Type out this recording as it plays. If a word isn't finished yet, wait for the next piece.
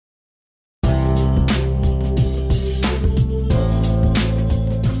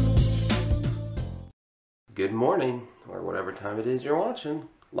Good morning, or whatever time it is you're watching.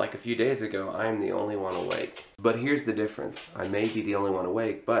 Like a few days ago, I am the only one awake. But here's the difference. I may be the only one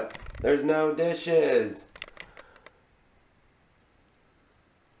awake, but there's no dishes.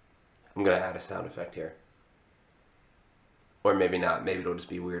 I'm gonna add a sound effect here. Or maybe not. Maybe it'll just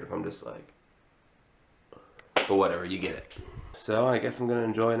be weird if I'm just like... But whatever, you get it. So I guess I'm gonna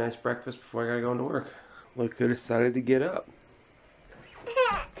enjoy a nice breakfast before I gotta go into work. Look who decided to get up.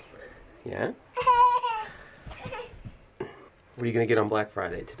 Yeah? What are you gonna get on Black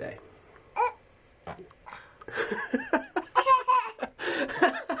Friday today?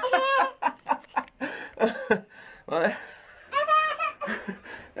 Well,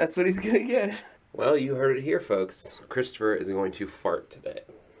 that's what he's gonna get. Well, you heard it here, folks. Christopher is going to fart today.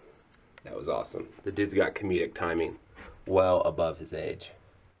 That was awesome. The dude's got comedic timing well above his age.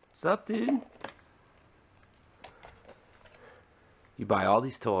 What's up, dude? You buy all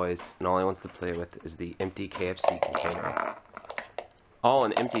these toys, and all he wants to play with is the empty KFC container. All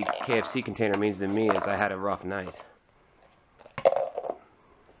an empty KFC container means to me is I had a rough night.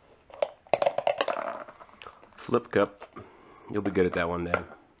 Flip cup. You'll be good at that one day.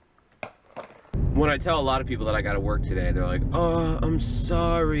 When I tell a lot of people that I gotta work today, they're like, oh, I'm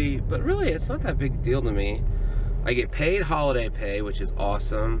sorry. But really, it's not that big a deal to me. I get paid holiday pay, which is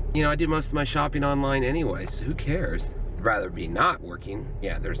awesome. You know, I do most of my shopping online anyway, so who cares? I'd rather be not working.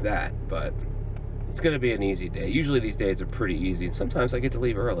 Yeah, there's that, but it's gonna be an easy day. Usually these days are pretty easy, and sometimes I get to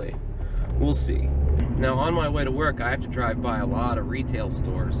leave early. We'll see. Now, on my way to work, I have to drive by a lot of retail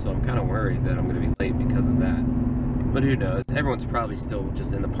stores, so I'm kind of worried that I'm gonna be late because of that. But who knows? Everyone's probably still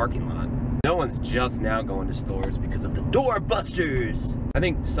just in the parking lot. No one's just now going to stores because of the doorbusters. I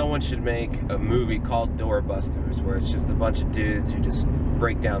think someone should make a movie called Doorbusters, where it's just a bunch of dudes who just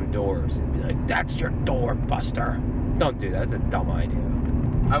break down doors and be like, that's your doorbuster. Don't do that, it's a dumb idea.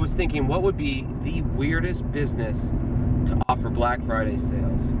 I was thinking, what would be the weirdest business to offer Black Friday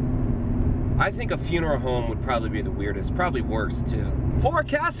sales? I think a funeral home would probably be the weirdest, probably worse too. 4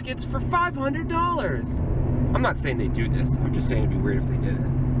 caskets for $500. I'm not saying they do this, I'm just saying it'd be weird if they did it.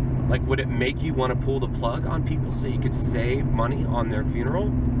 Like, would it make you want to pull the plug on people so you could save money on their funeral?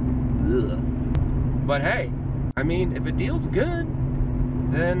 Ugh. But hey, I mean, if a deal's good,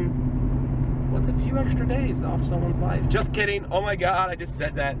 then what's a few extra days off someone's life? Just kidding. Oh my God, I just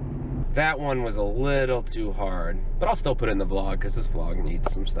said that. That one was a little too hard, but I'll still put it in the vlog because this vlog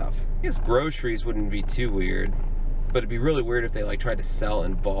needs some stuff. I guess groceries wouldn't be too weird, but it'd be really weird if they like tried to sell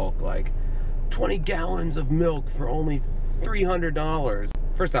in bulk, like 20 gallons of milk for only $300.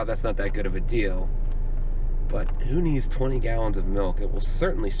 First off, that's not that good of a deal, but who needs 20 gallons of milk? It will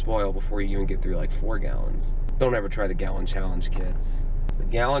certainly spoil before you even get through like 4 gallons. Don't ever try the gallon challenge, kids. The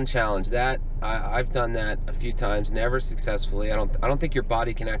gallon challenge, that I've done that a few times, never successfully. I don't think your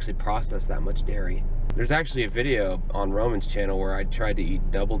body can actually process that much dairy. There's actually a video on Roman's channel where I tried to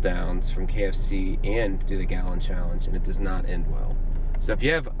eat double downs from KFC and do the gallon challenge, and it does not end well. So if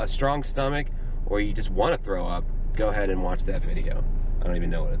you have a strong stomach or you just want to throw up, go ahead and watch that video. I don't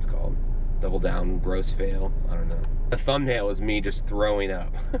even know what it's called. Double down, gross fail, I don't know. The thumbnail is me just throwing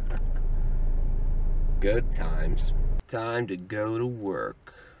up. Good times. Time to go to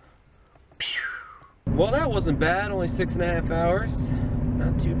work. Well, that wasn't bad, only 6.5 hours.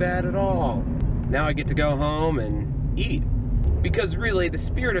 Not too bad at all. Now I get to go home and eat. Because really, the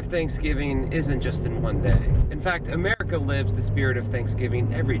spirit of Thanksgiving isn't just in one day. In fact, America lives the spirit of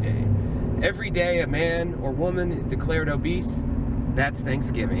Thanksgiving every day. Every day a man or woman is declared obese, that's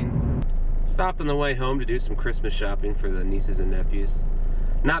Thanksgiving. Stopped on the way home to do some Christmas shopping for the nieces and nephews.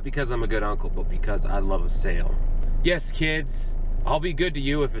 Not because I'm a good uncle, but because I love a sale. Yes, kids, I'll be good to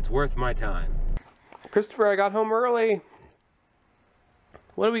you if it's worth my time. Christopher, I got home early.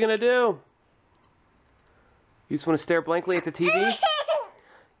 What are we gonna do? You just want to stare blankly at the TV?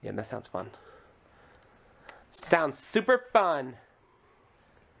 Yeah, that sounds fun. Sounds super fun.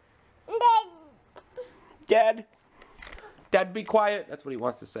 Dad. Dad, be quiet. That's what he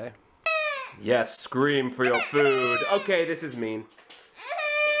wants to say. Yes, scream for your food. Okay, this is mean.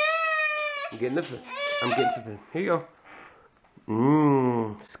 I'm getting the food. I'm getting some food. Here you go.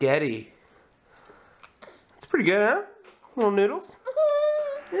 Mmm, sketty. It's pretty good, huh? Little noodles.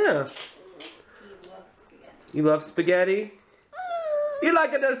 Yeah. You love spaghetti? You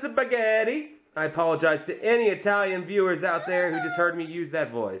like a spaghetti? I apologize to any Italian viewers out there who just heard me use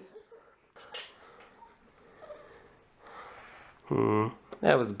that voice.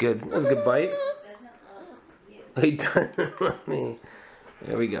 That was good. That was a good bite. He doesn't love me.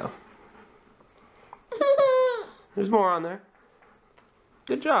 There we go. There's more on there.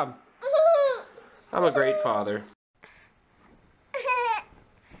 Good job. I'm a great father.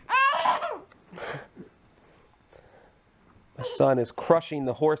 son is crushing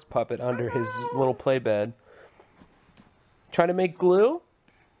the horse puppet under his little play bed. Trying to make glue?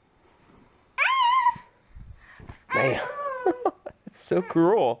 Man, it's so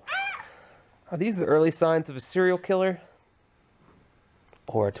cruel. Are these the early signs of a serial killer?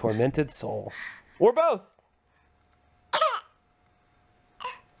 Or a tormented soul? Or both?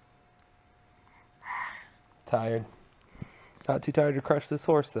 Tired. Not too tired to crush this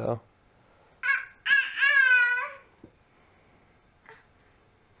horse, though.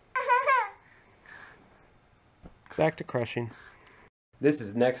 Back to crushing. This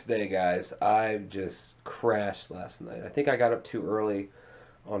is next day, guys. I just crashed last night. I think I got up too early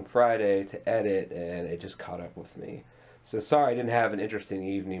on Friday to edit, and it just caught up with me. So sorry I didn't have an interesting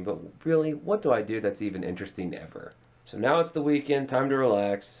evening, but really, what do I do that's even interesting ever? So now it's the weekend, time to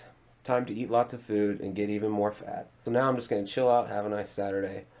relax, time to eat lots of food and get even more fat. So now I'm just going to chill out, have a nice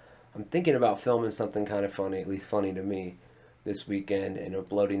Saturday. I'm thinking about filming something kind of funny, at least funny to me, this weekend, and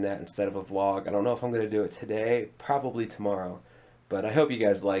uploading that instead of a vlog. I don't know if I'm going to do it today, probably tomorrow, but I hope you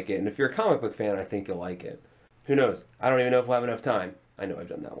guys like it. And if you're a comic book fan, I think you'll like it. Who knows? I don't even know if we'll have enough time. I know I've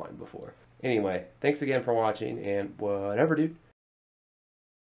done that line before. Anyway, thanks again for watching, and whatever, dude.